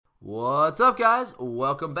What's up, guys?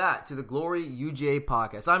 Welcome back to the Glory UGA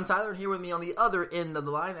podcast. I'm Tyler, and here with me on the other end of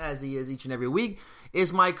the line, as he is each and every week,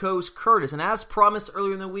 is my co-host Curtis. And as promised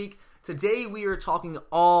earlier in the week, today we are talking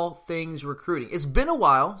all things recruiting. It's been a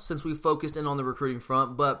while since we focused in on the recruiting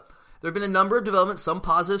front, but there have been a number of developments, some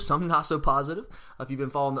positive, some not so positive, if you've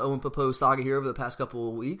been following the Owen Pappoe saga here over the past couple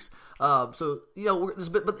of weeks.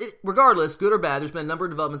 Regardless, good or bad, there's been a number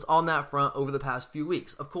of developments on that front over the past few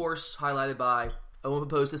weeks. Of course, highlighted by Owen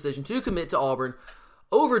Pappoe's decision to commit to Auburn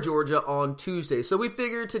over Georgia on Tuesday. So we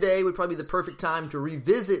figured today would probably be the perfect time to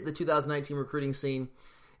revisit the 2019 recruiting scene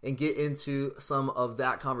and get into some of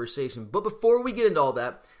that conversation. But before we get into all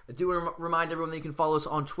that, I do want to remind everyone that you can follow us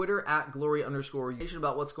on Twitter at @Glory_UGA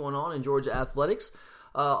about what's going on in Georgia athletics.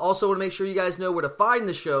 Also want to make sure you guys know where to find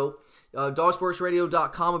the show.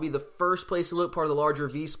 DogSportsRadio.com will be the first place to look, part of the larger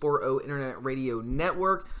V-Sport-O Internet Radio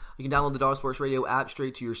Network. You can download the Dog Sports Radio app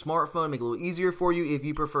straight to your smartphone, make it a little easier for you. If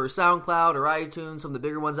you prefer SoundCloud or iTunes, some of the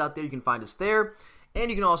bigger ones out there, you can find us there.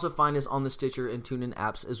 And you can also find us on the Stitcher and TuneIn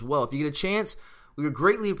apps as well. If you get a chance, we would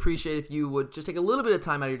greatly appreciate if you would just take a little bit of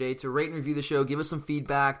time out of your day to rate and review the show, give us some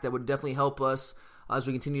feedback. That would definitely help us as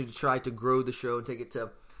we continue to try to grow the show and take it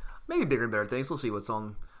to maybe bigger and better things. We'll see what's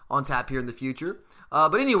on tap here in the future.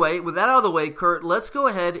 But anyway, with that out of the way, Kurt, let's go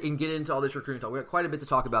ahead and get into all this recruiting talk. We've got quite a bit to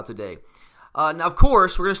talk about today. Now, of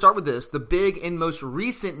course, we're going to start with this. The big and most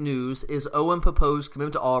recent news is Owen Pappoe's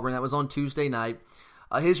commitment to Auburn. That was on Tuesday night.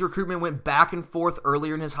 His recruitment went back and forth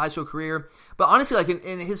earlier in his high school career. But honestly, like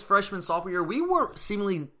in his freshman, sophomore year, we weren't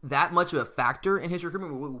seemingly that much of a factor in his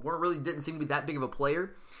recruitment. We didn't seem to be that big of a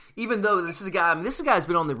player. Even though this is a guy, this guy's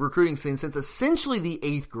been on the recruiting scene since essentially the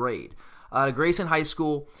 8th grade. Grayson High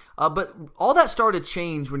School. But all that started to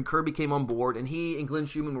change when Kirby came on board, and he and Glenn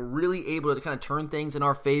Schumann were really able to kind of turn things in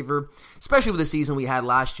our favor, especially with the season we had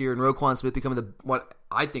last year, and Roquan Smith becoming what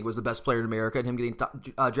I think was the best player in America, and him getting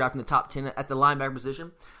drafted in the top 10 at the linebacker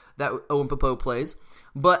position that Owen Pappoe plays.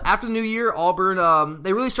 But after the new year, Auburn,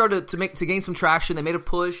 they really started to gain some traction. They made a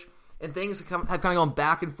push, and things have kind of gone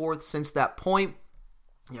back and forth since that point.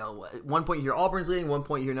 You know, at one point you hear Auburn's leading, one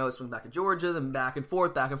point you hear no, it's back in Georgia, then back and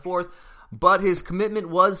forth. But his commitment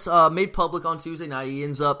was made public on Tuesday night. He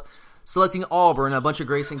ends up selecting Auburn. A bunch of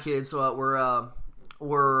Grayson kids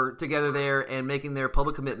were together there and making their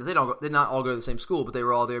public commitments. They did not all go to the same school, but they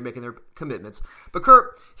were all there making their commitments. But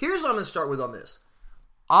Kurt, here's what I'm going to start with on this.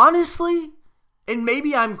 Honestly, and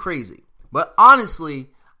maybe I'm crazy, but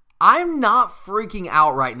honestly, I'm not freaking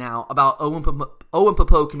out right now about Owen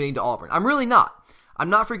Pappoe committing to Auburn. I'm really not. I'm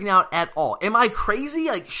not freaking out at all. Am I crazy?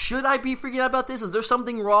 Like, should I be freaking out about this? Is there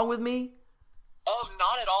something wrong with me?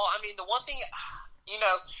 Not at all. I mean, the one thing,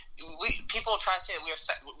 people try to say that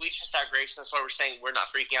we just have Grayson, that's why we're saying we're not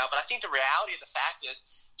freaking out. But I think the reality of the fact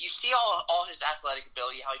is, you see all his athletic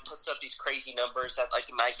ability, how he puts up these crazy numbers at like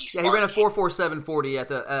the Nike. Yeah, he ran a 4.4740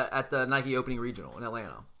 at the Nike opening regional in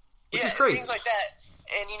Atlanta, which is crazy. Things like that.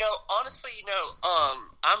 And honestly,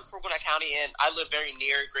 I'm from Gwinnett County, and I live very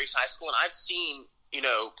near Grayson High School, and I've seen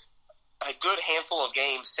a good handful of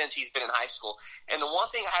games since he's been in high school. And the one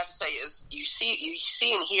thing I have to say is you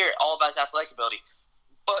see and hear all about his athletic ability.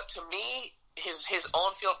 But to me, his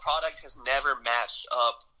on-field product has never matched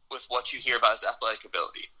up with what you hear about his athletic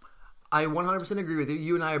ability. I 100% agree with you.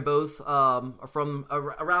 You and I are both from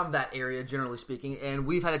around that area, generally speaking, and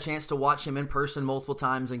we've had a chance to watch him in person multiple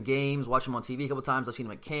times in games, watch him on TV a couple times. I've seen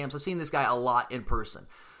him at camps. I've seen this guy a lot in person.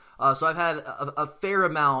 So I've had a fair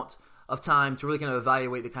amount of time to really kind of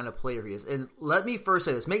evaluate the kind of player he is. And let me first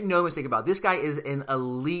say this. Make no mistake about it. This guy is an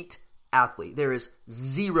elite athlete. There is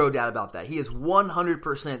zero doubt about that. He is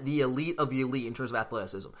 100% the elite of the elite in terms of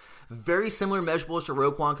athleticism. Very similar measurables to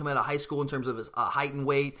Roquan coming out of high school in terms of his height and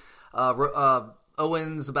weight.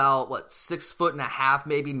 Owen's about 6'1.5",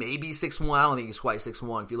 maybe 6'1". I don't think he's quite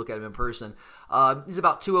 6'1" if you look at him in person. He's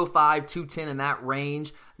about 205, 210 in that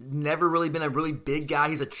range. Never really been a really big guy.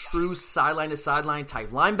 He's a true sideline to sideline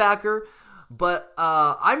type linebacker. But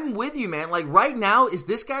I'm with you, man. Like right now, is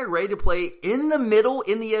this guy ready to play in the middle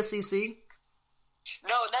in the SEC?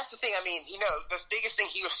 No, and that's the thing. I mean, the biggest thing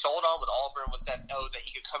he was sold on with Auburn was that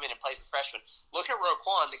he could come in and play as a freshman. Look at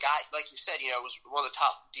Roquan, the guy, like you said, was one of the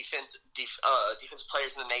top defensive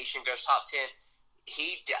players in the nation, goes top 10.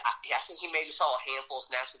 I think he maybe saw a handful of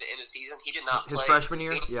snaps at the end of the season. He did not play his freshman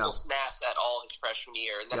year, snaps at all his freshman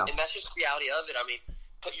year, and that's just the reality of it. I mean,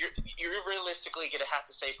 you're realistically going to have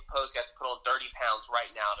to say Pappoe's got to put on 30 pounds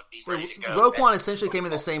right now to be ready to go. Roquan essentially came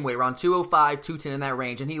in the same way, around 205, 210 in that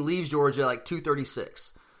range, and he leaves Georgia like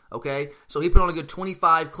 236. Okay, so he put on a good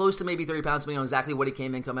 25, close to maybe 30 pounds, depending on exactly what he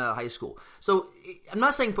came in coming out of high school. So I'm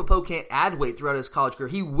not saying Popo can't add weight throughout his college career.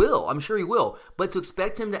 He will. I'm sure he will. But to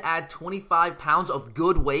expect him to add 25 pounds of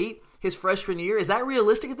good weight his freshman year, is that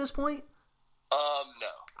realistic at this point? No.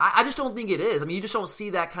 I just don't think it is. I mean, you just don't see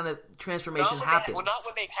that kind of transformation happen. Not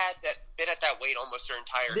when they've been at that weight almost their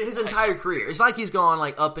entire career. It's like he's gone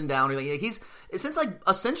like up and down. Or like since like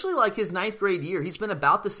essentially like his 9th grade year, he's been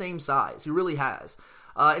about the same size. He really has.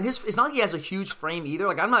 And it's not like he has a huge frame either.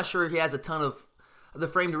 Like I'm not sure he has a ton of the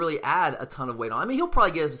frame to really add a ton of weight on. I mean, he'll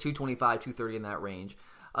probably get up to 225, 230 in that range.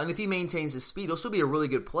 And if he maintains his speed, he'll still be a really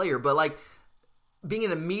good player. But like being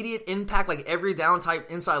an immediate impact, like every down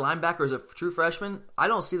type inside linebacker as a true freshman, I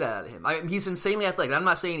don't see that out of him. I mean, he's insanely athletic. I'm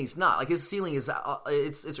not saying he's not. Like his ceiling is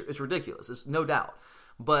it's ridiculous. It's no doubt.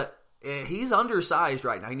 But he's undersized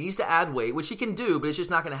right now. He needs to add weight, which he can do, but it's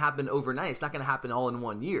just not going to happen overnight. It's not going to happen all in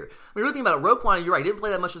 1 year. I mean, really think about it. Roquan, you're right. He didn't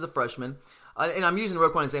play that much as a freshman. And I'm using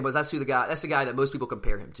Roquan as an example because that's the guy that most people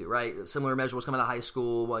compare him to, right? Similar measurables coming out of high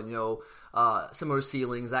school, similar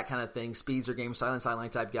ceilings, that kind of thing. Speeds or game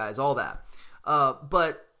sideline type guys, all that.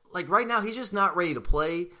 But like right now, he's just not ready to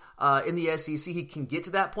play. In the SEC, he can get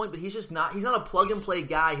to that point, but he's just not. He's not a plug and play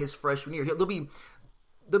guy his freshman year. There'll be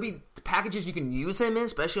packages you can use him in,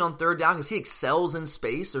 especially on third down, because he excels in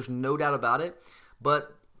space. There's no doubt about it.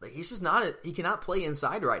 But like, he's just not. He cannot play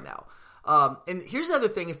inside right now. And here's the other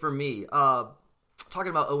thing for me.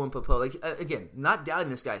 Talking about Owen Popo, like again, not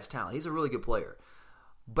doubting this guy's talent. He's a really good player.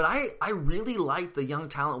 But I really like the young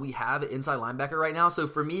talent we have at inside linebacker right now. So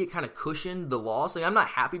for me, it kind of cushioned the loss. Like, I'm not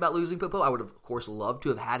happy about losing Popo. I would have, of course, loved to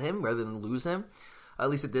have had him rather than lose him. At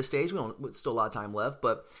least at this stage, it's still a lot of time left.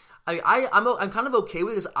 But I'm kind of okay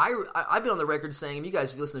with this. I've been on the record saying, if you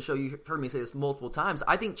guys, if you listen to the show, you've heard me say this multiple times.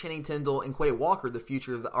 I think Channing Tindall and Quay Walker are the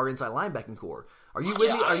future of our inside linebacking core. Are you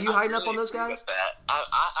with me? Are you high enough on those guys?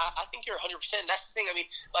 I think you're 100%. That's the thing. I mean,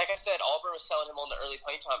 like I said, Auburn was selling him on the early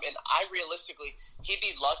playing time, and realistically, he'd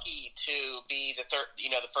be lucky to be the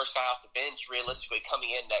first guy off the bench. Realistically, coming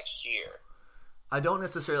in next year. I don't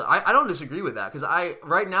necessarily. I don't disagree with that because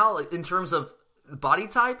right now, like, in terms of body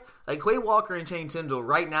type, like Quay Walker and Channing Tindall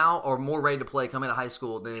right now are more ready to play coming out of high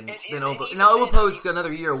school than Obo. Now Obo's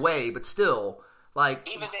another year away, but still. Like,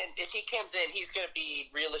 even then, if he comes in, he's going to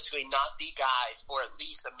be realistically not the guy for at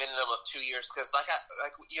least a minimum of 2 years. Because like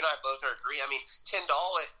you and I both are agree. I mean,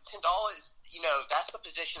 Tindall is that's the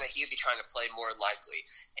position that he'd be trying to play more likely.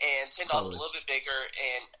 And Tindall's a little bit bigger,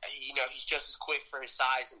 and he's just as quick for his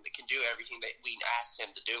size and can do everything that we asked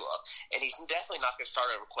him to do. And he's definitely not going to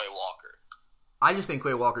start over Quay Walker. I just think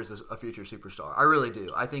Quay Walker's a future superstar. I really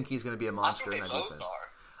do. I think he's going to be a monster in that defense.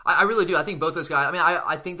 I really do. I think both those guys. I mean,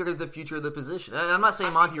 I think they're the future of the position. And I'm not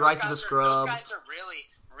saying Monty Rice is a scrub. Those guys are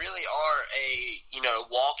really are a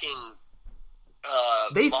walking.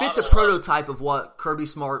 They fit the prototype of what Kirby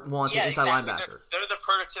Smart wants an inside linebacker. They're the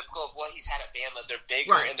prototypical of what he's had at Bama. They're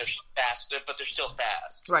bigger and they're fast, but they're still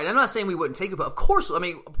fast. Right. I'm not saying we wouldn't take it, but of course, I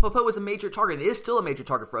mean, Popo was a major target. It is still a major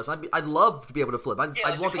target for us. I'd love to be able to flip.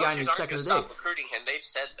 I'd want the guy in his second of the day. Recruiting him. They've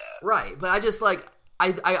said that. Right, but I just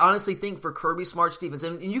I honestly think for Kirby Smart's defense,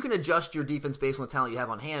 and you can adjust your defense based on the talent you have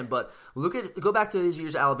on hand, but go back to his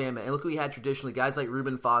years at Alabama, and look who he had traditionally, guys like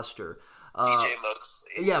Reuben Foster. DJ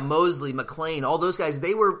Mosley. Yeah, Mosley, McClain, all those guys,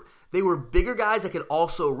 they were bigger guys that could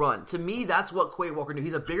also run. To me, that's what Quay Walker knew.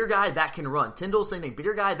 He's a bigger guy that can run. Tindall, same thing,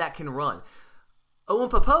 bigger guy that can run. Owen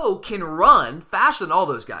Popo can run faster than all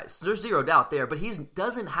those guys. There's zero doubt there, but he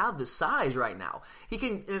doesn't have the size right now. He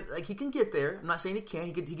can get there. I'm not saying he can't.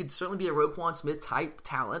 He could certainly be a Roquan Smith type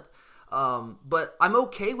talent. But I'm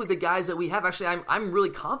okay with the guys that we have. Actually, I'm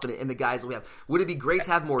really confident in the guys that we have. Would it be great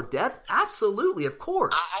to have more depth? Absolutely, of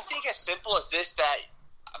course. I think as simple as this, that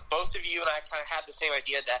both of you and I kind of have the same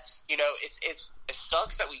idea that, it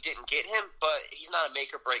sucks that we didn't get him, but he's not a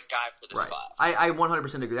make or break guy for this class. I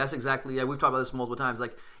 100% agree. That's exactly, we've talked about this multiple times.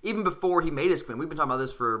 Like, even before he made his commitment, we've been talking about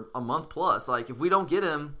this for a month plus. Like, if we don't get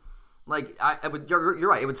him, like, you're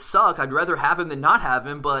right, it would suck. I'd rather have him than not have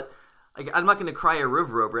him, but I'm not going to cry a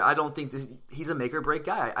river over it. I don't think he's a make or break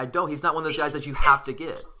guy. I don't. He's not one of those guys that you have to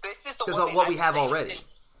get. This is the because of what we have already.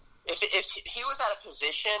 If he was at a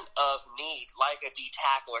position of need, like a D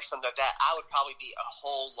tackle or something like that, I would probably be a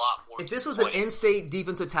whole lot more. If this was an in-state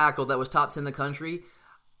defensive tackle that was top 10 in the country,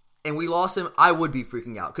 and we lost him, I would be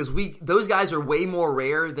freaking out because those guys are way more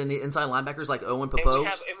rare than the inside linebackers like Owen Popo.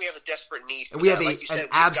 And we have a desperate need. And we have an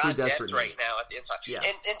absolute desperate need right now at the inside. Yeah.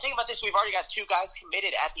 And think about this: we've already got 2 guys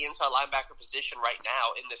committed at the inside linebacker position right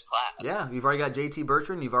now in this class. Yeah, you've already got JT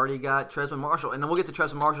Bertrand, you've already got Tresman Marshall, and then we'll get to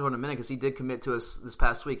Tresman Marshall in a minute because he did commit to us this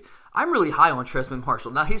past week. I'm really high on Tresman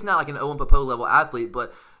Marshall. Now he's not like an Owen Popo level athlete,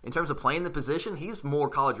 but in terms of playing the position, he's more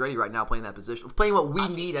college ready right now playing that position, playing what we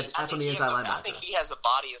need from the inside linebacker. I think he has a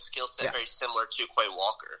body and skill set very similar to Quay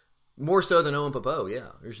Walker. More so than Owen Popo, yeah.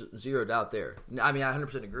 There's zero doubt there. I mean, I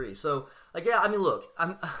 100% agree. So, like, yeah, I mean, look,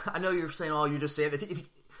 I know you're saying, you're just saying,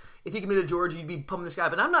 if he committed to Georgia, you'd be pumping this guy.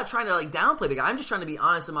 But I'm not trying to, like, downplay the guy. I'm just trying to be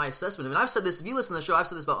honest in my assessment. I mean, I've said this, if you listen to the show, I've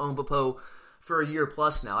said this about Owen Popo for a year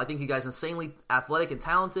plus now. I think you guys insanely athletic and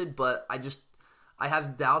talented, but I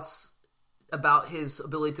have doubts about his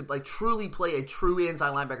ability to, like, truly play a true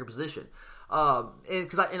inside linebacker position.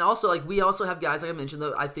 And also, like, we also have guys, like I mentioned,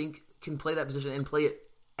 that I think can play that position and play it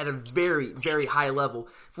at a very, very high level,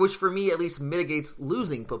 which for me at least mitigates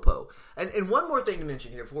losing Popo. And one more thing to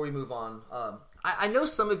mention here before we move on. I know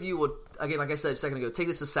some of you will, again, like I said a second ago, take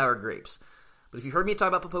this as sour grapes. But if you've heard me talk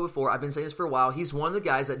about Popo before, I've been saying this for a while, he's one of the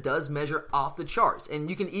guys that does measure off the charts. And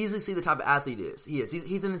you can easily see the type of athlete he is.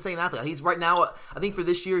 He's an insane athlete. He's right now, I think for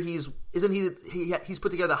this year, he's put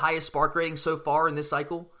together the highest spark rating so far in this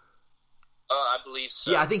cycle? I believe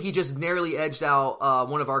so. Yeah, I think he just narrowly edged out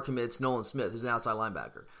one of our commits, Nolan Smith, who's an outside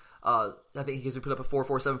linebacker. I think he put up a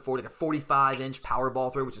 4.47 40, like a 45-inch power ball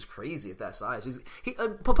throw, which is crazy at that size.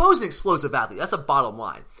 Popo's an explosive athlete. That's a bottom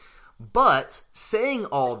line. But saying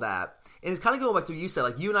all that, and it's kind of going back to what you said,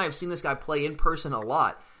 like you and I have seen this guy play in person a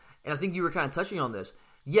lot, and I think you were kind of touching on this.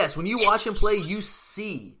 Yes, when you watch him play, you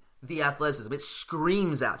see the athleticism. It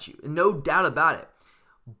screams at you, no doubt about it.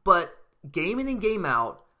 But game in and game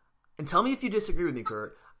out, and tell me if you disagree with me,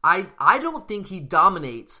 Kurt, I don't think he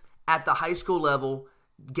dominates at the high school level,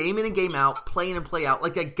 game in and game out, play in and play out.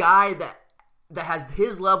 Like a guy that has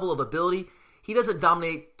his level of ability, he doesn't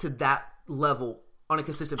dominate to that level on a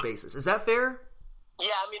consistent basis. Is that fair?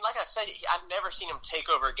 Yeah, I mean, like I said, I've never seen him take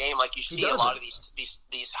over a game like you see a lot of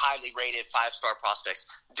these highly rated 5-star prospects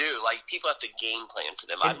do. Like, people have to game plan for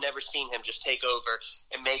them. I've never seen him just take over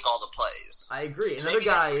and make all the plays. I agree. Another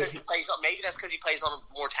guy... Maybe that's because he plays on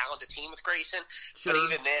a more talented team with Grayson. Sure. But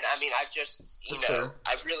even then, I mean,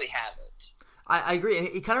 I really haven't. I agree. And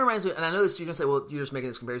it kind of reminds me, and I know this, you're going to say, well, you're just making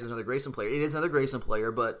this comparison to another Grayson player. It is another Grayson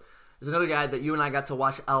player, but there's another guy that you and I got to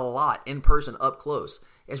watch a lot in person, up close.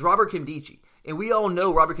 It's Robert Nkemdiche. And we all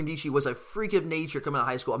know Robert Nkemdiche was a freak of nature coming out of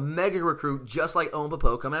high school, a mega recruit, just like Owen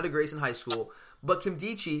Popo, coming out of Grayson High School. But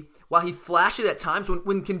Nkemdiche, while he flashed it at times,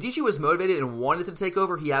 when Nkemdiche was motivated and wanted to take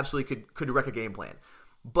over, he absolutely could wreck a game plan.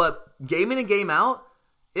 But game in and game out,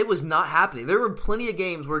 it was not happening. There were plenty of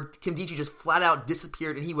games where Nkemdiche just flat out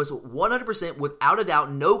disappeared, and he was 100%, without a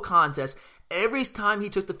doubt, no contest. Every time he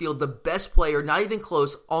took the field, the best player, not even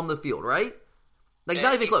close, on the field, right? Like,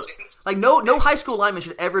 not even close. Like, no high school lineman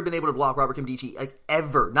should ever have been able to block Robert Nkemdiche, like,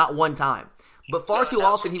 ever. Not one time. But far too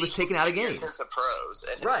often, he was taken out of games. The pros,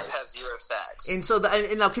 and right. Has 0 sacks. And so,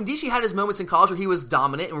 and now Nkemdiche had his moments in college where he was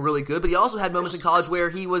dominant and really good, but he also had moments in college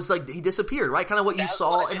where he was like, he disappeared, right? Kind of what you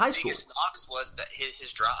saw in high school. His knocks was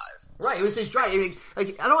his drive. Right, it was his drive. I mean,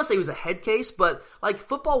 like, I don't want to say he was a head case, but like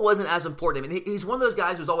football wasn't as important. I mean, he's one of those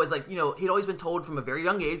guys who's always like, he'd always been told from a very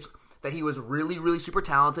young age that he was really, really super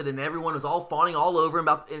talented, and everyone was all fawning all over him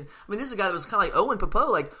about. And I mean, this is a guy that was kind of like Owen Popo,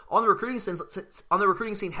 like on the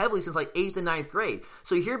recruiting scene heavily since like 8th and 9th grade.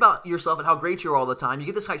 So you hear about yourself and how great you are all the time. You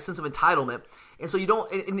get this like sense of entitlement, and so you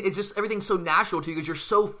don't. And it's just everything's so natural to you because you're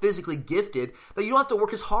so physically gifted that you don't have to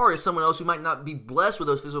work as hard as someone else who might not be blessed with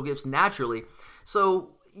those physical gifts naturally.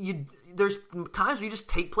 So there's times where you just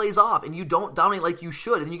take plays off and you don't dominate like you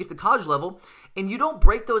should, and then you get to the college level. And you don't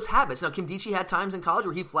break those habits. Now, Nkemdiche had times in college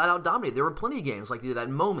where he flat out dominated. There were plenty of games like he did that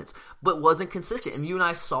in moments, but wasn't consistent. And you and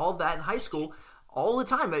I saw that in high school all the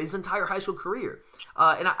time, his entire high school career.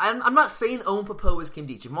 And I'm not saying Owen Popo is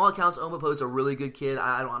Nkemdiche. From all accounts, Owen Popo is a really good kid.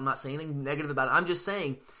 I'm not saying anything negative about it. I'm just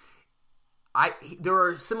saying there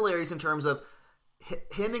are similarities in terms of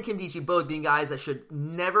him and Nkemdiche both being guys that should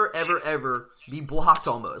never, ever, ever be blocked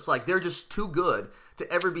almost. Like, they're just too good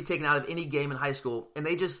to ever be taken out of any game in high school. And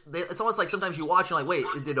it's almost like sometimes you watch and you're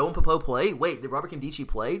like, wait, did Owen Popo play? Wait, did Robert Nkemdiche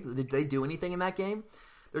play? Did they do anything in that game?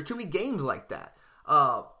 There are too many games like that.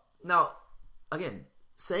 Now, again,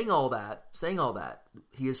 saying all that,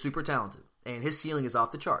 he is super talented. And his ceiling is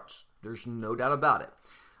off the charts. There's no doubt about it.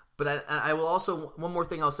 But I will also, one more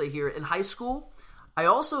thing I'll say here. In high school, I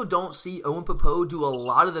also don't see Owen Popo do a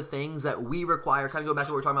lot of the things that we require, kind of go back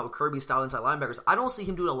to what we were talking about with Kirby-style inside linebackers. I don't see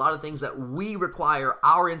him doing a lot of things that we require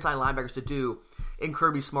our inside linebackers to do in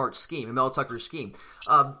Kirby Smart's scheme, in Mel Tucker's scheme.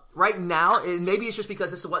 Right now, and maybe it's just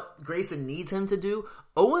because this is what Grayson needs him to do,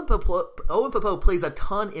 Owen Popo plays a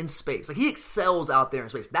ton in space. Like, he excels out there in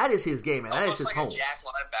space. That is his game, man. That is his home. Almost like a jack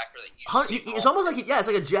linebacker that you It's almost like, it's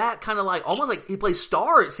like a jack, kind of like, almost like he plays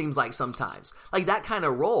star, it seems like sometimes. Like that kind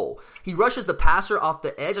of role. He rushes the passer off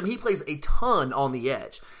the edge. I mean, he plays a ton on the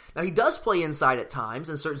edge. Now, he does play inside at times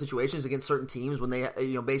in certain situations against certain teams when they,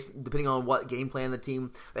 depending on what game plan the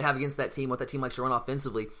team they have against that team, what that team likes to run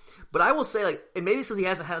offensively. But I will say, and maybe it's because he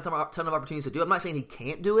hasn't had a ton of opportunities to do it. I'm not saying he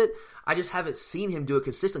can't do it. I just haven't seen him do it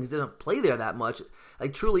consistently. He doesn't play there that much,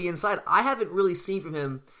 truly inside. I haven't really seen from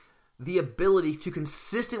him the ability to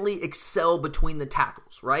consistently excel between the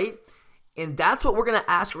tackles, right? And that's what we're going to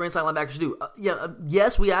ask our inside linebackers to do.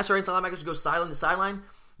 Yes, we ask our inside linebackers to go sideline to sideline,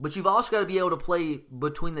 but you've also got to be able to play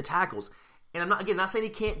between the tackles. And I'm not saying he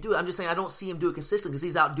can't do it. I'm just saying I don't see him do it consistently because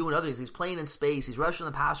he's out doing other things. He's playing in space. He's rushing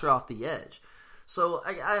the passer off the edge. So,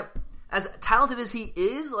 as talented as he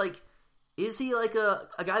is, is he a guy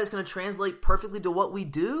that's going to translate perfectly to what we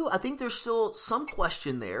do? I think there's still some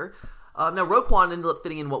question there. Now, Roquan ended up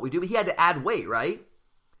fitting in what we do, but he had to add weight, right?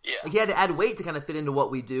 Yeah. He had to add weight to kind of fit into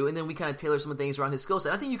what we do, and then we kind of tailor some of the things around his skill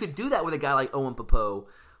set. I think you could do that with a guy like Owen Popo,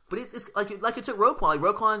 but it's like it took Roquan.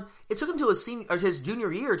 Roquan, it took him to his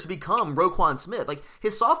junior year to become Roquan Smith.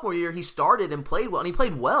 His sophomore year, he started and played well, and he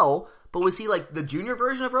played well, but was he the junior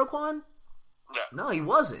version of Roquan? No, he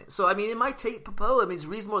wasn't. So, it might take Popo. It's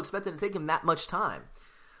reasonable to expect it to take him that much time.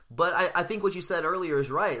 But I think what you said earlier is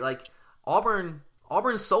right.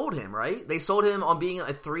 Auburn sold him, right? They sold him on being a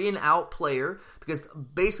 3-and-out player because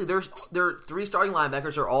basically their 3 starting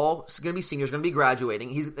linebackers are all going to be seniors, going to be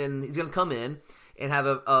graduating. He's going to come in and have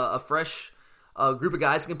a fresh group of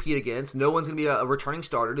guys to compete against. No one's going to be a returning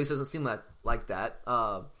starter. This doesn't seem like that.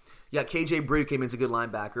 Yeah, KJ Brew came in as a good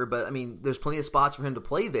linebacker, but there's plenty of spots for him to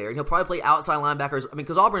play there, and he'll probably play outside linebackers.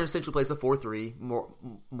 Because Auburn essentially plays a 4-3, more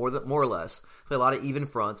or less. Play a lot of even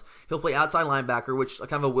fronts. He'll play outside linebacker, which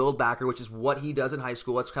kind of a willed backer, which is what he does in high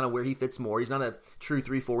school. That's kind of where he fits more. He's not a true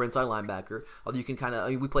 3-4 inside linebacker. Although you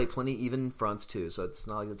can we play plenty even fronts too, so it's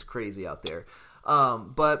not like it's crazy out there.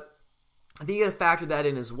 But I think you got to factor that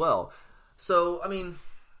in as well. So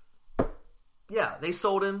yeah, they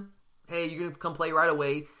sold him. Hey, you're gonna come play right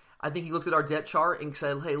away. I think he looked at our depth chart and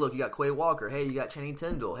said, hey, look, you got Quay Walker. Hey, you got Channing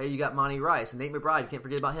Tindall. Hey, you got Monty Rice. And Nate McBride, you can't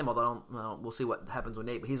forget about him, although we'll see what happens with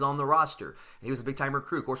Nate. But he's on the roster. And he was a big-time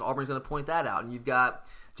recruit. Of course, Auburn's going to point that out. And you've got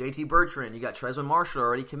JT Bertrand. You got Trezwan Marshall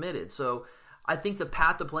already committed. So I think the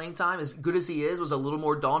path to playing time, as good as he is, was a little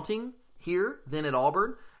more daunting here than at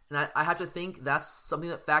Auburn. And I have to think that's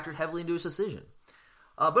something that factored heavily into his decision.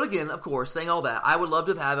 But again, of course, saying all that, I would love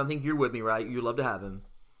to have had him. I think you're with me, right? You'd love to have him.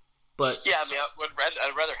 But yeah, I'd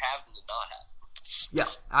rather have him than not have him. Yeah,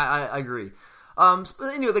 I agree. But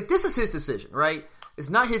anyway, this is his decision, right? It's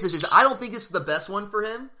not his decision. I don't think it's the best one for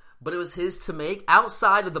him, but it was his to make.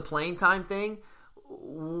 Outside of the playing time thing,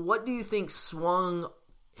 what do you think swung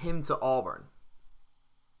him to Auburn?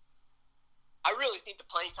 I really think the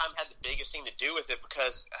playing time had the biggest thing to do with it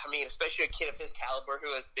because, especially a kid of his caliber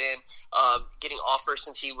who has been getting offers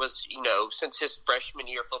since he was, since his freshman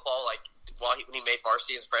year of football, when he made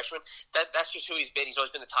varsity as a freshman, that's just who he's been. He's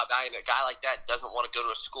always been the top guy, and a guy like that doesn't want to go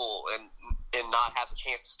to a school and not have the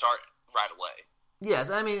chance to start right away. Yes,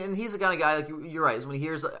 and he's the kind of guy, you're right, is when he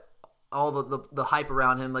hears all the hype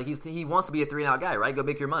around him, he wants to be a 3-and-out guy, right? Go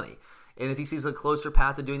make your money. And if he sees a closer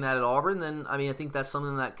path to doing that at Auburn, then, I think that's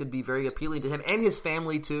something that could be very appealing to him and his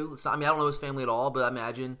family, too. I don't know his family at all, but I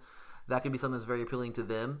imagine that could be something that's very appealing to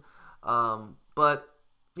them. But,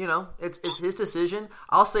 it's his decision.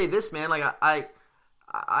 I'll say this, man, and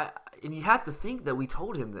you have to think that we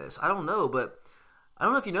told him this. I don't know, but I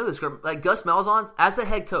don't know if you know this, Gus Malzahn, as a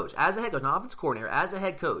head coach, not offensive coordinator, as a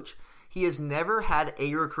head coach, he has never had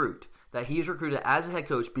a recruit that he has recruited as a head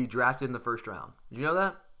coach be drafted in the first round. Did you know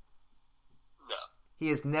that? He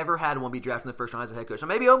has never had one be drafted in the first round as a head coach. Now,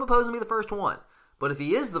 maybe Owen Popo's going to be the first one. But if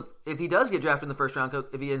he does get drafted in the first round,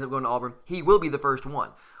 if he ends up going to Auburn, he will be the first one.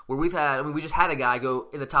 Where we just had a guy go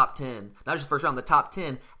in the top 10, not just the first round, the top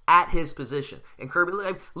 10 at his position. And Kirby,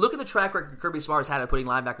 look at the track record Kirby Smart has had of putting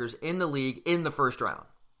linebackers in the league in the first round.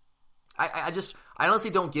 I honestly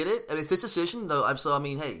don't get it. It's his decision, though.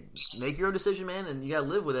 Hey, make your own decision, man, and you got to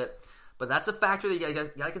live with it. But that's a factor that you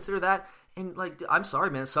got to consider that. And I'm sorry,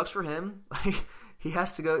 man, it sucks for him. He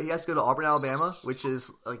has to go to Auburn, Alabama, which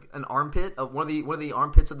is an armpit of one of the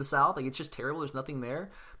armpits of the South. It's just terrible. There's nothing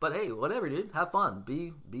there. But hey, whatever, dude. Have fun.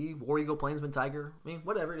 Be War Eagle, Plainsman, Tiger.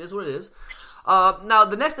 Whatever. It is what it is. Now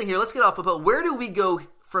the next thing here, let's get off of where do we go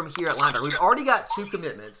from here at linebacker? We've already got 2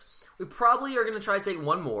 commitments. We probably are going to try to take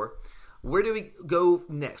one more. Where do we go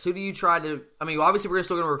next? Who do you try to? Obviously we're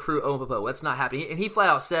still going to recruit Owen Popo. That's not happening. And he flat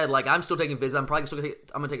out said, I'm still taking visits. I'm probably still going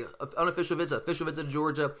to take an unofficial visit, official visit to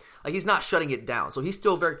Georgia. He's not shutting it down. So he's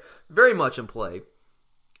still very, very much in play.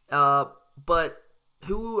 But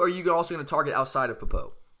who are you also going to target outside of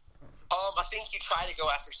Popo? I think you try to go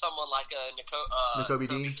after someone like Nakobe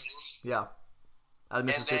Dean. Yeah, out of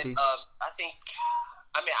Mississippi. And then, I think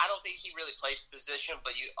I mean, I don't think he really plays the position,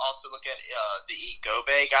 but you also look at the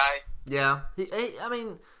Gobe guy. Yeah, I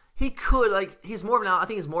mean, he could he's more of an I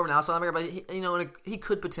think he's more of an outside linebacker, but he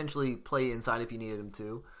could potentially play inside if you needed him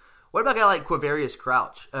to. What about a guy like Quavarius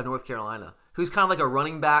Crouch at North Carolina, who's kind of like a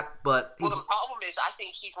running back, but the problem is I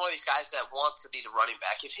think he's one of these guys that wants to be the running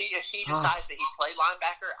back. If he decides that he played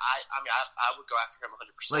linebacker, I would go after him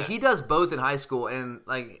 100%. Like he does both in high school, and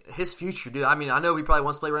like his future, dude. I mean, I know he probably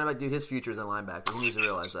wants to play running back, dude. His future is in linebacker. He needs to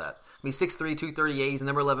realize that. I mean, 6'3", 238. He's the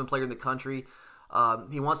number 11 player in the country.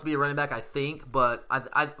 He wants to be a running back, I think, but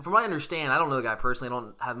from what I understand, I don't know the guy personally. I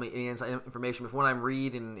don't have any inside information, but from what I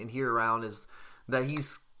read and hear around is that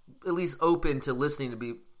he's at least open to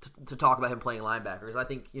listening to talk about him playing linebackers. I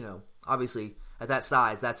think, obviously at that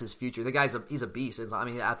size, that's his future. The guy's he's a beast. I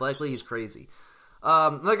mean, athletically, he's crazy.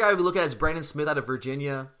 Another guy we look at is Brandon Smith out of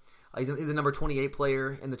Virginia. He's the number 28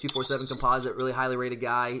 player in the 247 composite, really highly rated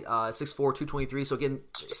guy, 6'4", 223. So again,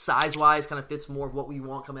 size-wise, kind of fits more of what we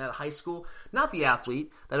want coming out of high school. Not the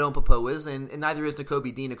athlete that Owen Popo is, and neither is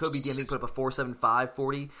Nakobe Dean. Nakobe Dean, I think, put up a 4.75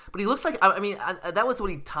 40. But he looks like, that was what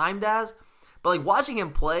he timed as. But like watching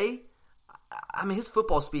him play, I mean, his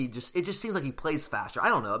football speed it just seems like he plays faster. I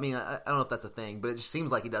don't know. I mean, I don't know if that's a thing, but it just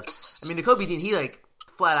seems like he does. I mean, Nakobe Dean, he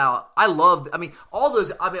flat out. All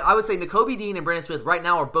those. I would say Nakobe Dean and Brandon Smith right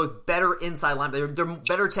now are both better inside linebackers. They're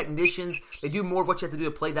better technicians. They do more of what you have to do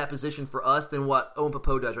to play that position for us than what Owen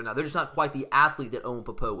Popo does right now. They're just not quite the athlete that Owen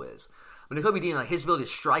Popo is. But Nakobe Dean, his ability to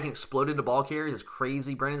strike and explode into ball carriers is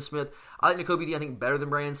crazy. Brandon Smith, I like Nakobe Dean, I think, better than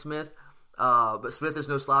Brandon Smith. But Smith is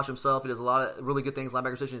no slouch himself. He does a lot of really good things.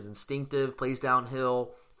 Linebacker position is instinctive, plays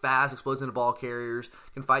downhill, fast, explodes into ball carriers,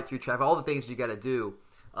 can fight through traffic, all the things you got to do.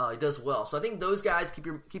 He does well. So I think those guys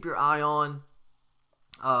keep your eye on.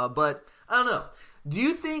 But I don't know. Do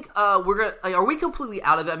you think are we completely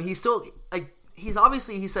out of it? I mean, he's still he's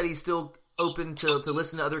obviously, he said he's still open to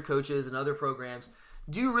listen to other coaches and other programs.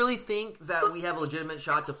 Do you really think that we have a legitimate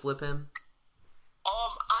shot to flip him?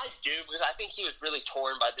 I do, because I think he was really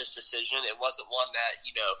torn by this decision. It wasn't one that,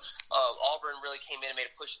 Auburn really came in and made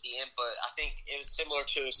a push at the end, but I think it was similar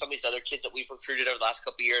to some of these other kids that we've recruited over the last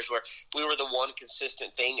couple of years, where we were the one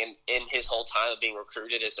consistent thing in his whole time of being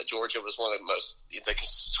recruited is that Georgia was one of the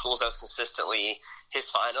schools that was consistently his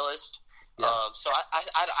finalist. Yeah. So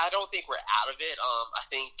I don't think we're out of it. I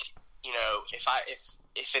think,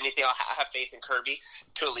 if anything, I have faith in Kirby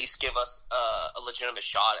to at least give us a legitimate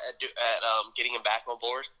shot at getting him back on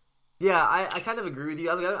board. Yeah, I kind of agree with you.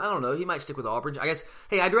 I don't know. He might stick with Auburn. I guess,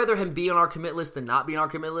 hey, I'd rather him be on our commit list than not be on our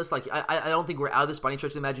commit list. I don't think we're out of this by any stretch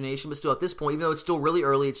of the imagination, but still at this point, even though it's still really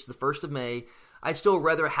early, it's the 1st of May, I'd still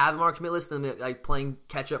rather have him on our commit list than playing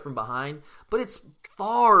catch up from behind. But it's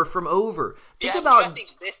far from over. I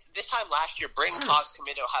think this time last year, Brayden Cox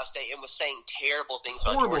committed to Ohio State and was saying terrible things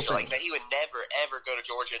about Georgia, like that he would never, ever go to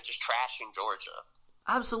Georgia and just trashing Georgia.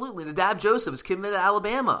 Absolutely. Nadab Joseph is committed to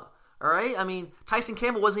Alabama. All right? I mean, Tyson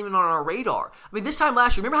Campbell wasn't even on our radar. I mean, this time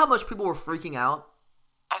last year, remember how much people were freaking out?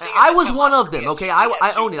 I was one of them, okay?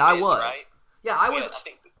 I own it. I was. Right? Yeah, I was.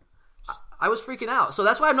 I was freaking out. So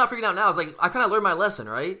that's why I'm not freaking out now. It's like, I kind of learned my lesson,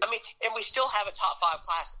 right? I mean, and we still have a top 5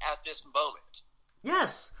 class at this moment.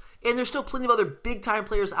 Yes. And there's still plenty of other big-time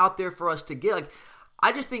players out there for us to get.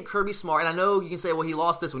 I just think Kirby's smart. And I know you can say, well, he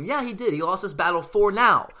lost this one. Yeah, he did. He lost this battle for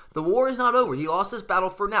now. The war is not over. He lost this battle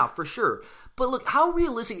for now, for sure. But look, how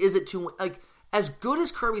realistic is it to, as good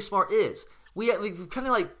as Kirby Smart is, we've kind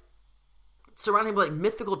of surround him with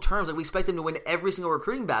mythical terms. We expect him to win every single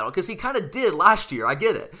recruiting battle because he kind of did last year. I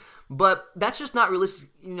get it. But that's just not realistic.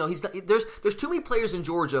 There's too many players in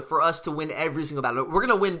Georgia for us to win every single battle. We're going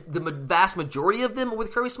to win the vast majority of them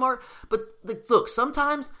with Kirby Smart. But look,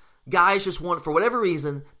 sometimes guys just want, for whatever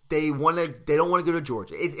reason, they don't want to go to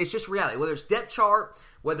Georgia. It's just reality. Whether it's depth chart,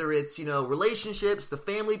 whether it's relationships, the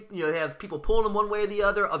family, they have people pulling them one way or the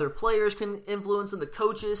other. Other players can influence them. The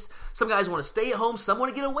coaches. Some guys want to stay at home. Some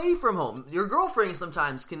want to get away from home. Your girlfriend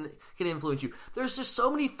sometimes can influence you. There's just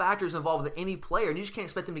so many factors involved with any player, and you just can't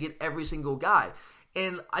expect them to get every single guy.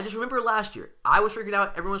 And I just remember last year, I was freaking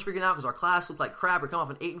out. Everyone was freaking out because our class looked like crap. We're coming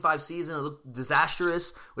off an 8-5 season. It looked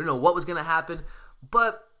disastrous. We didn't know what was going to happen.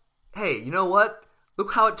 But hey, you know what?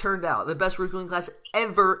 Look how it turned out. The best recruiting class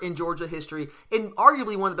ever in Georgia history, and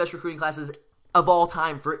arguably one of the best recruiting classes of all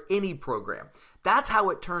time for any program. That's how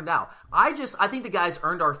it turned out. I think the guys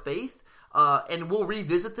earned our faith, and we'll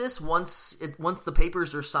revisit this once the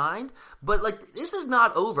papers are signed. But this is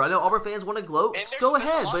not over. I know Auburn fans want to gloat. Go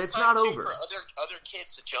ahead, but it's not over. For other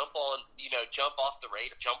kids to jump on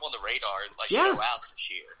the radar and show out this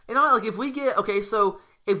year. And if we get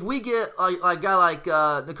If we get a guy like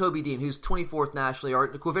Nakobe Dean, who's 24th nationally, or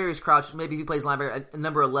Quavarius Crouch, maybe if he plays linebacker at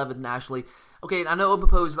number 11 nationally, Okay, I know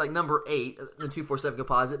Omepopo is like number 8 in the 247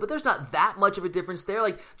 composite, but there's not that much of a difference there.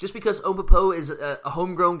 Like, just because Omepopo is a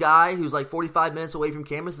homegrown guy who's like 45 minutes away from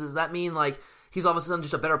campus, does that mean like he's all of a sudden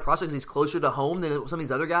just a better prospect because he's closer to home than some of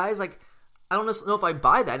these other guys? Like, I don't know if I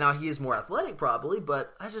buy that. Now, he is more athletic probably,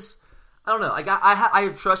 but I don't know. I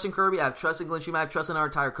have trust in Kirby. I have trust in Glenn Schumann. I have trust in our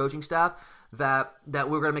entire coaching staff that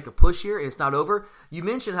we're going to make a push here, and it's not over. You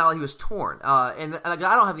mentioned how he was torn, and I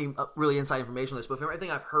don't have any really inside information on this, but from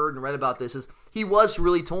everything I've heard and read about this is he was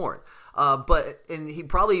really torn. And he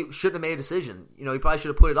probably shouldn't have made a decision. You know, he probably should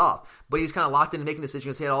have put it off. But he was kind of locked into making a decision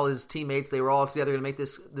because he had all his teammates. They were all together to make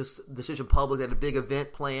this decision public. They had a big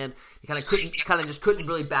event planned. He just couldn't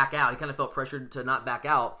really back out. He kind of felt pressured to not back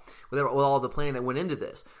out with all the planning that went into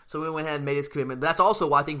this. So we went ahead and made his commitment. But that's also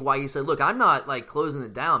why he said, "Look, I'm not like closing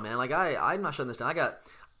it down, man. Like I'm not shutting this down. I got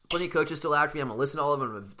plenty of coaches still after me. I'm gonna listen to all of them.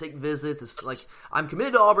 I'm gonna take visits. It's like I'm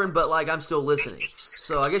committed to Auburn, but like I'm still listening.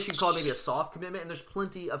 So I guess you'd call it maybe a soft commitment. And there's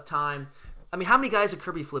plenty of time. I mean, how many guys did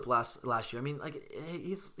Kirby flip last year? I mean, like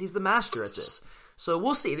he's the master at this. So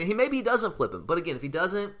we'll see. And maybe he doesn't flip him. But again, if he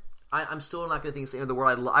doesn't, I'm still not going to think it's the end of the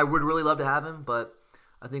world. I would really love to have him, but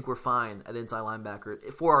I think we're fine at inside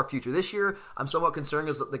linebacker for our future. This year, I'm somewhat concerned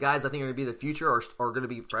because the guys I think are going to be the future are going to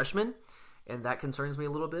be freshmen, and that concerns me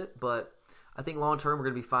a little bit. But I think long term we're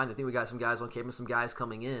going to be fine. I think we got some guys on campus, some guys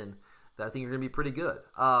coming in that I think are going to be pretty good.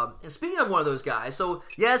 And speaking of one of those guys, so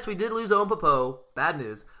yes, we did lose Omepopo, bad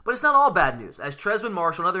news, but it's not all bad news. As Tresman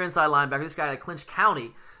Marshall, another inside linebacker, this guy at Clinch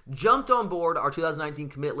County, jumped on board our 2019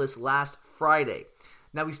 commit list last Friday.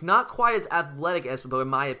 Now, he's not quite as athletic as Omepopo, in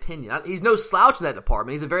my opinion. He's no slouch in that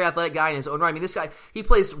department. He's a very athletic guy in his own right. I mean, this guy, he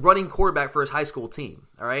plays running quarterback for his high school team,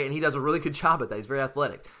 all right? And he does a really good job at that. He's very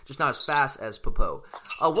athletic, just not as fast as Popo.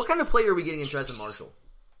 What kind of player are we getting in Tresman Marshall?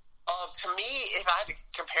 To me, if I had to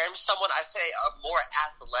compare him to someone, I'd say a more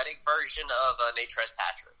athletic version of Natrez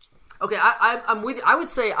Patrick. Okay, I'm with you. I would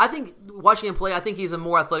say, I think, watching him play, I think he's a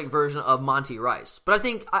more athletic version of Monty Rice. But I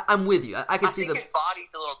think, I'm with you. I can see the... his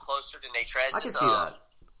body's a little closer to Natrez. I can see that.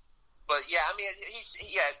 But yeah, I mean,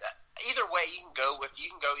 either way, you can go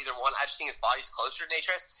either one. I just think his body's closer to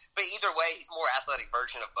Natrez. But either way, he's a more athletic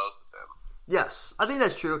version of both of them. Yes, I think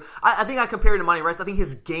that's true. I think I compare it to Monty Rice. I think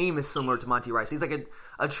his game is similar to Monty Rice. He's like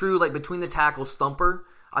a true, like, between the tackles thumper.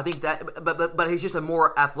 I think that, but he's just a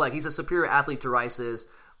more athletic. He's a superior athlete to Rice is.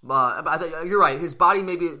 I think you're right. His body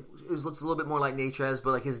maybe looks a little bit more like Natrez,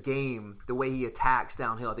 but like his game, the way he attacks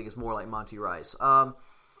downhill, I think is more like Monty Rice.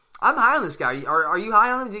 I'm high on this guy. Are you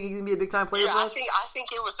high on him? Do you think he's gonna be a big time player for us? I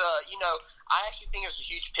think it was I actually think it was a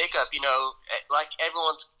huge pickup. Like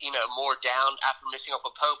everyone's more down after missing up a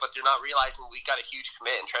Pope, but they're not realizing we got a huge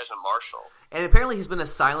commit in Tresman Marshall. And apparently he's been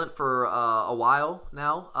silent for a while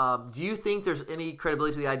now. Do you think there's any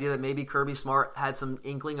credibility to the idea that maybe Kirby Smart had some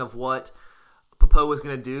inkling of what Popo was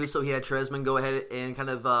going to do, so he had Tresman go ahead and kind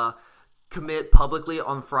of commit publicly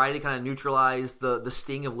on Friday, kind of neutralize the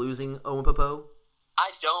sting of losing Owen Popo? I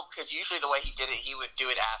don't, because usually the way he did it, he would do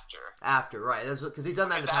it after. After, right. Because he's done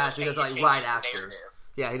that in the past. He does like right after.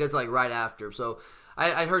 Yeah, he does like right after. So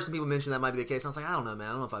I heard some people mention that might be the case. I was like, I don't know, man.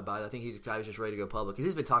 I don't know if I buy that. I think the guy was just ready to go public. Because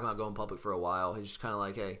he's been talking about going public for a while. He's just kind of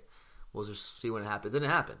like, hey, we'll just see when it happens. It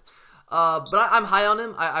didn't happen. But I'm high on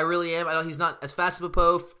him. I really am. I know he's not as fast as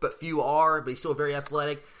Popo, but few are. But he's still very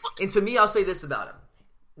athletic. And to me, I'll say this about him.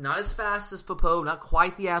 Not as fast as Popo. Not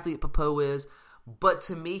quite the athlete Popo is. But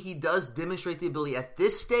to me, he does demonstrate the ability at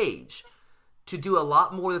this stage to do a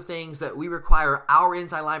lot more of the things that we require our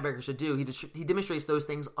inside linebackers to do. He demonstrates those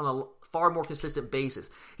things on a far more consistent basis.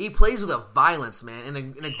 He plays with a violence, man,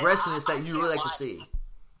 and an aggressiveness that you really like to see.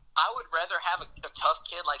 I would rather have a tough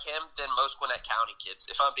kid like him than most Gwinnett County kids,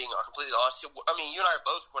 if I'm being completely honest. I mean, you and I are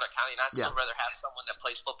both Gwinnett County, and I'd still rather have someone that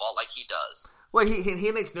plays football like he does. Well,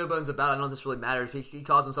 he makes no bones about it. I don't know if this really matters. He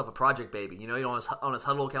calls himself a project baby. On his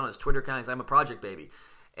Huddle account, on his Twitter account, he's like, I'm a project baby.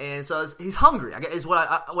 And so he's hungry, is what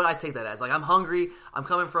I take that as. Like, I'm hungry. I'm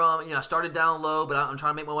coming from, I started down low, but I'm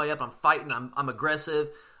trying to make my way up. I'm fighting. I'm aggressive.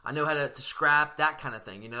 I know how to scrap, that kind of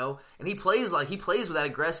thing, And he plays with that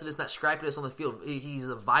aggressiveness, that scrappiness on the field. He's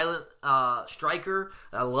a violent striker.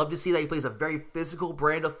 I love to see that. He plays a very physical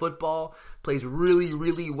brand of football. Plays really,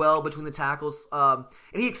 really well between the tackles. And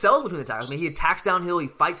he excels between the tackles. I mean, he attacks downhill. He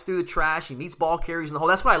fights through the trash. He meets ball carriers in the hole.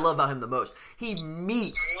 That's what I love about him the most. He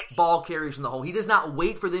meets ball carriers in the hole. He does not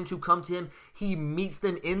wait for them to come to him. He meets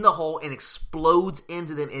them in the hole and explodes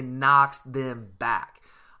into them and knocks them back.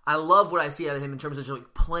 I love what I see out of him in terms of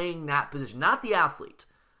just playing that position. Not the athlete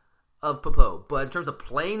of Popo, but in terms of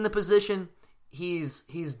playing the position, he's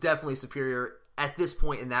definitely superior at this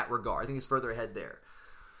point in that regard. I think he's further ahead there.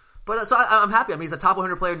 But so I'm happy. I mean, he's a top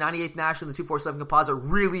 100 player, 98th national, the 247 composite,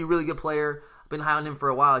 really, really good player. I've been high on him for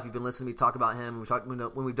a while. If you've been listening to me talk about him,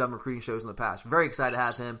 when we've done recruiting shows in the past, very excited to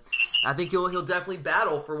have him. I think he'll definitely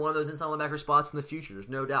battle for one of those inside linebacker spots in the future. There's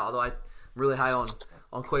no doubt. Although I'm really high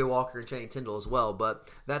on Quay Walker and Channing Tindall as well. But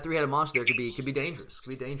that three-headed monster there could be dangerous.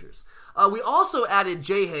 Could be dangerous. We also added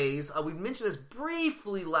Jay Hayes. We mentioned this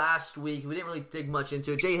briefly last week. We didn't really dig much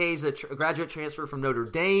into it. Jay Hayes, a graduate transfer from Notre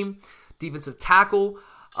Dame, defensive tackle.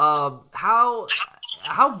 How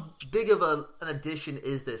big of an addition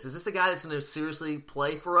is this? Is this a guy that's going to seriously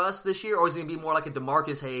play for us this year, or is he going to be more like a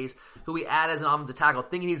DeMarcus Hayes, who we add as an offensive tackle,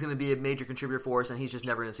 thinking he's going to be a major contributor for us, and he's just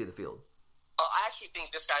never going to see the field? I actually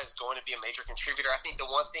think this guy is going to be a major contributor. I think the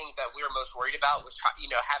one thing that we were most worried about was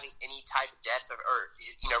having any type of depth or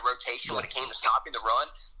rotation when it came to stopping the run,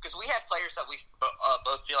 because we had players that we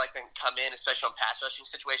both feel like can come in, especially on pass rushing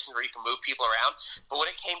situations where you can move people around. But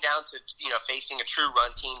when it came down to facing a true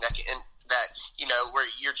run team that where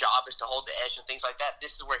your job is to hold the edge and things like that,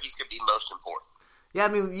 this is where he's going to be most important. Yeah,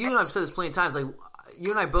 I mean, you and I have said this plenty of times. Like,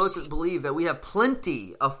 you and I both believe that we have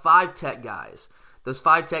plenty of 5-tech guys. Those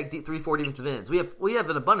 5-tech, 3-4 defensive ends. We have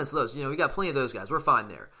an abundance of those. We got plenty of those guys. We're fine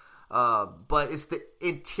there. But it's the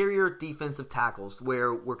interior defensive tackles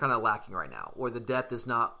where we're kind of lacking right now, or the depth is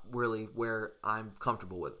not really where I'm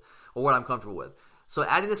comfortable with, or what I'm comfortable with. So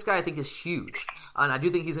adding this guy, I think, is huge. And I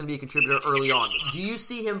do think he's going to be a contributor early on. Do you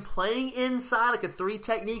see him playing inside like a 3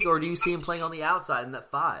 technique, or do you see him playing on the outside in that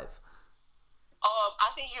 5?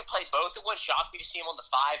 I think he could play both. It wouldn't shock me to see him on the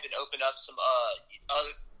 5 and open up some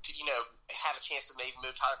have a chance to maybe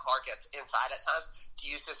move Tyler Clark inside at times to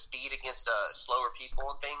use his speed against slower people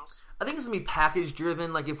and things. I think it's going to be package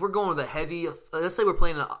driven. Like, if we're going with a heavy, let's say we're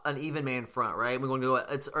playing an even man front, right? We're going to go,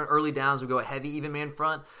 it's early downs, we go a heavy even man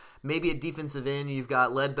front. Maybe at defensive end, you've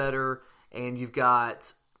got Ledbetter and you've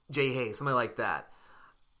got Jay Hayes, something like that.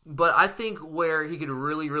 But I think where he could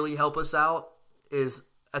really, really help us out is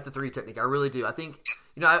at the 3 technique. I really do. I think,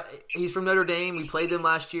 he's from Notre Dame. We played them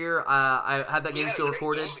last year. I had that game still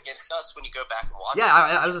recorded. Game against us when you go back and watch. Yeah,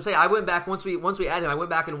 I was gonna say I went back once we added him. I went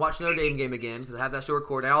back and watched Notre Dame game again because I had that still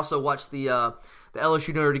recorded. I also watched the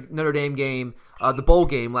LSU Notre Dame game, the bowl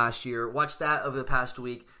game last year. Watched that over the past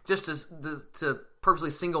week just to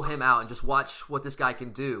purposely single him out and just watch what this guy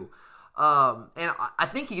can do. And I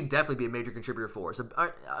think he can definitely be a major contributor for us.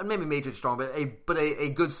 Maybe major strong, but a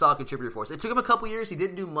good solid contributor for us. It took him a couple years. He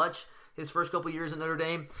didn't do much his first couple years at Notre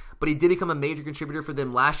Dame, but he did become a major contributor for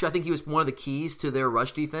them last year. I think he was one of the keys to their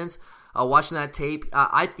rush defense. Watching that tape,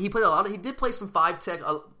 he played a lot. He did play some 5-tech.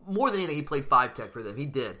 More than anything, he played 5-tech for them. He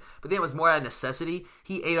did, but then it was more out of necessity.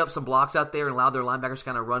 He ate up some blocks out there and allowed their linebackers to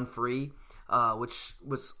kind of run free. Which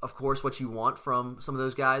was, of course, what you want from some of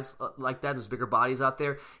those guys like that, those bigger bodies out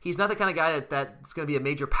there. He's not the kind of guy that's going to be a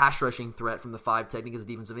major pass rushing threat from the 5 technique as a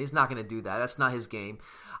defensive end. He's not going to do that. That's not his game.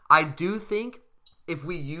 I do think if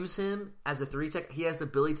we use him as a 3 tech, he has the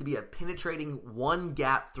ability to be a penetrating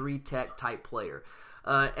 1-gap 3 tech type player.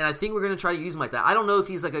 And I think we're going to try to use him like that. I don't know if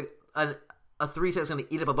he's like a 3 tech that's going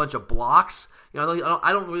to eat up a bunch of blocks. I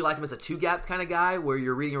don't really like him as a 2-gap kind of guy where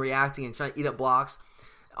you're reading and reacting and trying to eat up blocks.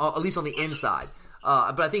 At least on the inside.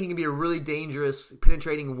 But I think he can be a really dangerous,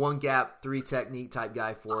 penetrating 1-gap 3 technique type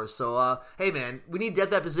guy for us. So, hey, man, we need depth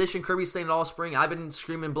at that position. Kirby's saying it all spring. I've been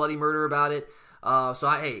screaming bloody murder about it.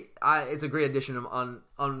 It's a great addition in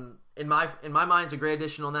my mind. It's a great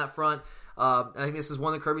addition on that front. I think this is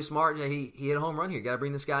one that Kirby's smart. Yeah, he hit a home run here. Got to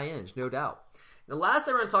bring this guy in. There's no doubt. The last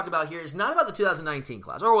thing we're going to talk about here is not about the 2019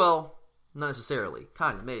 class. Or, well, not necessarily.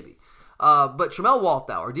 Kind of, maybe. But Tramel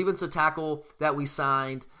Walthour, our defensive tackle that we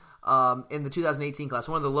signed in the 2018 class,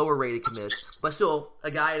 one of the lower rated commits, but still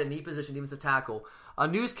a guy at a neat position, defensive tackle.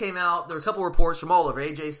 News came out. There were a couple reports from all over,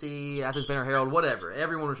 AJC, Athens Banner Herald, whatever.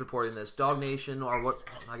 Everyone was reporting this. Dog Nation, or what?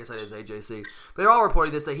 I guess that is AJC. But they're all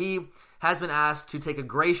reporting this, that he has been asked to take a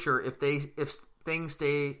gray shirt if things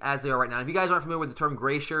stay as they are right now. If you guys aren't familiar with the term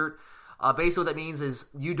gray shirt, basically what that means is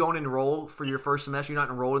you don't enroll for your first semester. You're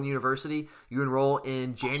not enrolled in the university. You enroll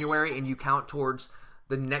in January, and you count towards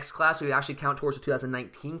the next class. So you actually count towards the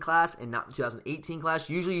 2019 class and not the 2018 class.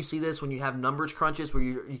 Usually you see this when you have numbers crunches where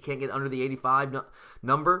you can't get under the 85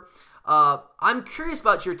 number. I'm curious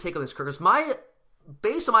about your take on this, Kirk, because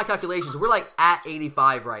based on my calculations, we're like at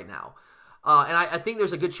 85 right now. And I think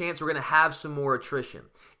there's a good chance we're going to have some more attrition.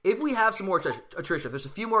 If we have some more attrition, if there's a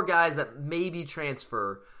few more guys that maybe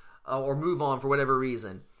transfer or move on for whatever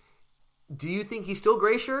reason, do you think he's still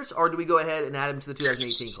gray shirts, or do we go ahead and add him to the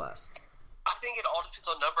 2018 class? I think it all depends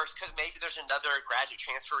on numbers, because maybe there's another graduate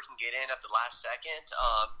transfer we can get in at the last second.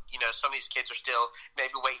 Some of these kids are still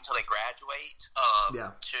maybe wait until they graduate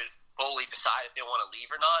to fully decide if they want to leave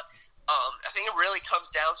or not. I think it really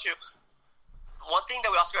comes down to one thing that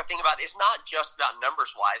we also got to think about is not just about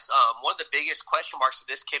numbers-wise. One of the biggest question marks of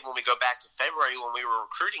this kid when we go back to February when we were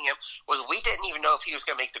recruiting him was we didn't even know if he was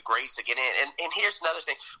going to make the grades to get in. And here's another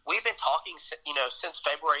thing. We've been talking, since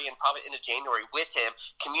February and probably into January with him,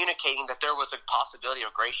 communicating that there was a possibility of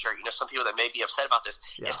gray shirt. Some people that may be upset about this.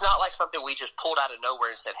 Yeah. It's not like something we just pulled out of nowhere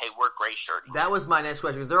and said, hey, we're gray shirt. That was my next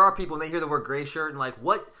question, because there are people, when they hear the word gray shirt, and like,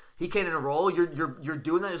 what? He can't enroll? You're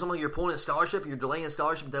doing that? It's almost like you're pulling a scholarship, you're delaying a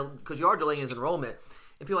scholarship, because you are delaying his enrollment.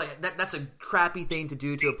 And people are like, that's a crappy thing to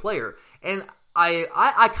do to a player. And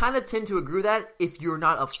I kind of tend to agree with that if you're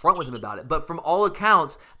not upfront with him about it. But from all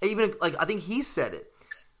accounts, even like I think he said it,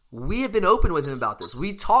 we have been open with him about this.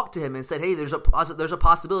 We talked to him and said, hey, there's a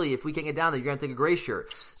possibility if we can't get down there, you're going to take a gray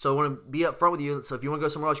shirt. So I want to be upfront with you. So if you want to go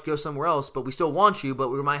somewhere else, you go somewhere else. But we still want you, but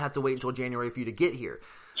we might have to wait until January for you to get here.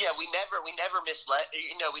 Yeah, we never misled.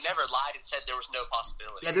 We never lied and said there was no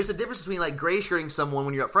possibility. Yeah, there's a difference between like gray shirting someone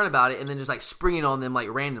when you're upfront about it, and then just like springing on them like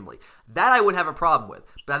randomly. That I would have a problem with,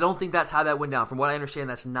 but I don't think that's how that went down. From what I understand,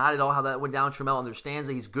 that's not at all how that went down. Trammell understands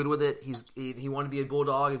that he's good with it. He wanted to be a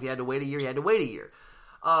Bulldog. If he had to wait a year, he had to wait a year.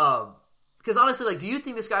 Because honestly, like, do you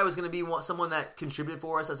think this guy was going to be someone that contributed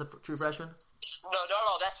for us as a true freshman? No.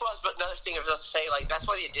 That's what another thing I was going to say. Like, that's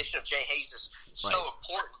why the addition of Jay Hayes is so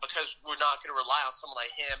important, because we're not going to rely on someone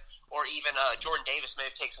like him, or even Jordan Davis may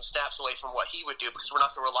have taken some snaps away from what he would do, because we're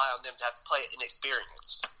not going to rely on them to have to play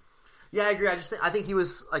inexperienced. Yeah, I agree. I think he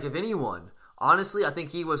was, like, if anyone, honestly, I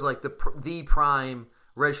think he was like the prime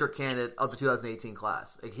redshirt candidate of the 2018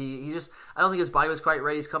 class. Like he just, I don't think his body was quite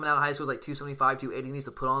ready. He's coming out of high school, he's like 275, 280. He needs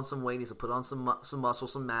to put on some weight, he needs to put on some muscle,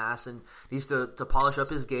 some mass, and needs to polish up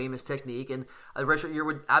his game, his technique. And a redshirt year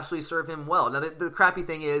would absolutely serve him well. Now the crappy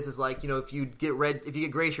thing is like, if you get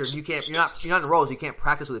gray shirt, you're not enrolled, so you can't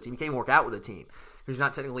practice with a team, you can't even work out with a team because you're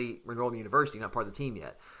not technically enrolled in university, you're not part of the team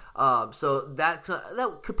yet. So that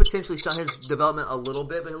could potentially stunt his development a little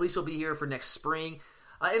bit, but at least he'll be here for next spring.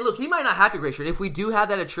 And look, he might not have to gray shirt. If we do have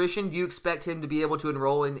that attrition, do you expect him to be able to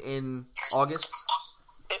enroll in August?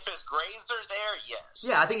 If his grades are there, yes.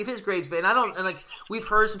 Yeah, I think if his grades are there, and we've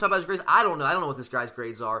heard some talk about his grades. I don't know what this guy's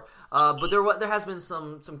grades are. But there has been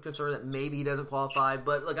some concern that maybe he doesn't qualify.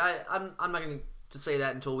 But look, I'm not going to say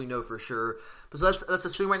that until we know for sure. But so let's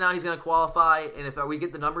assume right now he's going to qualify, and if we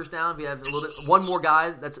get the numbers down, if we have one more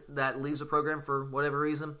guy that leaves the program for whatever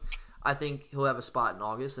reason, I think he'll have a spot in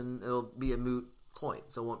August, and it'll be a moot point,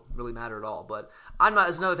 so it won't really matter at all. But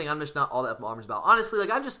it's another thing I'm just not all that bothered about. Honestly, like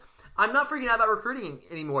I'm not freaking out about recruiting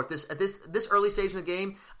anymore. At this early stage in the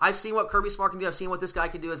game, I've seen what Kirby Smart can do. I've seen what this guy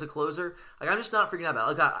can do as a closer. Like, I'm just not freaking out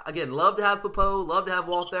about it. Like, again, love to have Popo, love to have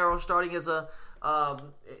Walt Therrell starting as a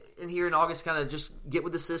in here in August, kind of just get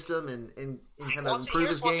with the system and kind of improve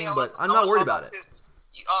his game. But I'm not worried about it.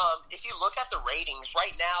 If you look at the ratings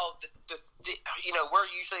right now, we're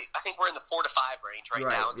usually, I think we're in the 4 to 5 range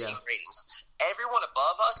right now in team ratings. Everyone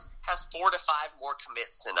above us has 4 to 5 more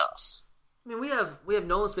commits than us. I mean, we have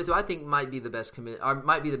Nolan Smith, who I think might be the best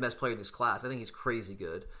might be the best player in this class. I think he's crazy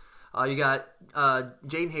good. You got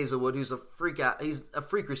Jaden Hazelwood, who's a freak out. He's a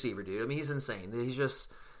freak receiver, dude. I mean, he's insane. He's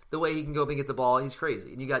just the way he can go up and get the ball. He's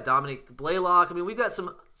crazy. And you got Dominic Blaylock. I mean, we've got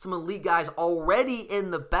some elite guys already in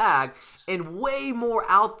the bag, and way more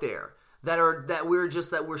out there that we're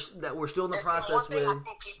still in the process with. I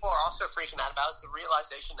think people are also freaking out about is the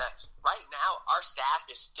realization that right now our staff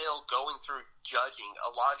is still going through judging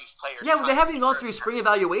a lot of these players. Yeah, they haven't even gone through spring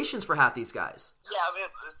evaluations for half these guys. Yeah, I mean,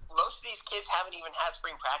 most of these kids haven't even had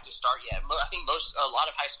spring practice start yet. I think a lot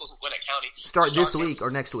of high schools in Gwinnett County start this week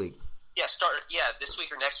or next week. Yeah, this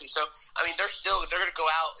week or next week. So, I mean, they're going to go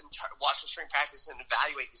out and watch the spring practice and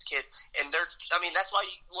evaluate these kids. And that's why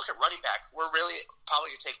you look at running back. We're really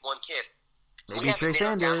probably going to take one kid. Maybe Trey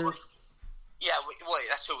Sanders. Yeah,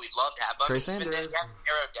 that's who we'd love to have. But Trey Sanders. You have to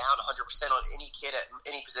narrow down 100% on any kid at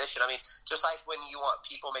any position. I mean, just like when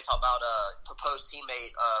people may talk about proposed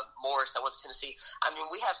teammate Morris that went to Tennessee. I mean,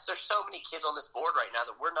 there's so many kids on this board right now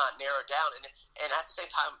that we're not narrowed down. And at the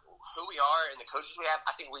same time, who we are and the coaches we have,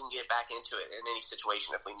 I think we can get back into it in any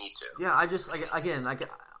situation if we need to. Yeah,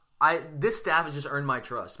 this staff has just earned my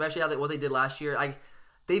trust, especially what they did last year.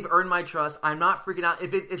 They've earned my trust. I'm not freaking out.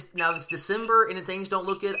 If now it's December and things don't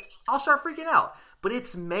look good, I'll start freaking out. But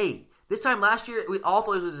it's May. This time last year, we all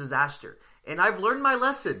thought it was a disaster. And I've learned my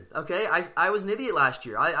lesson, okay? I was an idiot last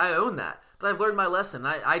year. I own that. But I've learned my lesson.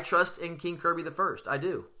 I trust in King Kirby the First. I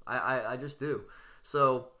do. I just do.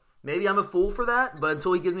 So maybe I'm a fool for that, but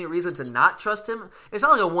until he gives me a reason to not trust him, it's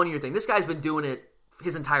not like a one-year thing. This guy's been doing it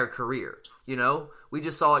his entire career, We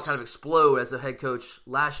just saw it kind of explode as a head coach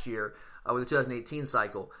last year. with the 2018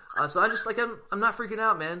 cycle. So I'm not freaking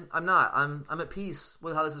out, man. I'm not. I'm at peace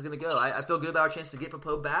with how this is going to go. I feel good about our chance to get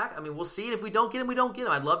Popo back. I mean, we'll see. If we don't get him, we don't get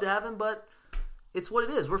him. I'd love to have him, but it's what it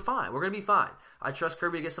is. We're fine. We're going to be fine. I trust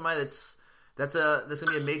Kirby to get somebody that's going to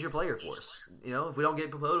be a major player for us. You know, if we don't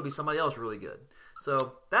get Popo, it'll be somebody else really good. So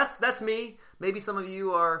that's me. Maybe some of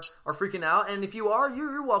you are freaking out, and if you are,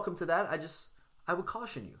 you're welcome to that. I would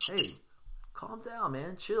caution you. Hey, calm down,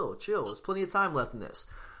 man. Chill. There's plenty of time left in this.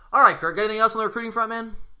 All right, Kirk, got anything else on the recruiting front,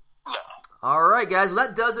 man? No. All right, guys. Well,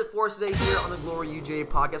 that does it for us today here on the Glory UJ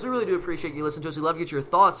podcast. We really do appreciate you listening to us. We'd love to get your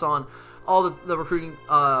thoughts on all the recruiting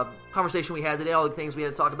conversation we had today, all the things we had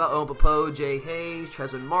to talk about. Owen Popo, Jay Hayes,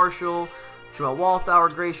 Trezvon Marshall, Jamel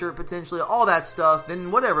Walthour, Gray Shirt potentially, all that stuff,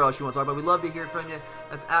 and whatever else you want to talk about. We'd love to hear from you.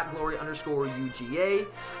 That's at Glory_UGA.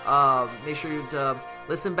 Make sure you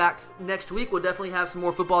listen back next week. We'll definitely have some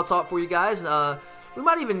more football talk for you guys. We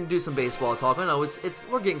might even do some baseball talk. I know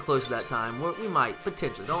we're getting close to that time. We might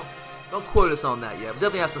potentially. Don't quote us on that yet. But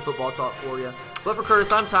definitely have some football talk for you. But for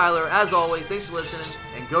Curtis, I'm Tyler. As always, thanks for listening,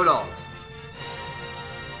 and go Dogs.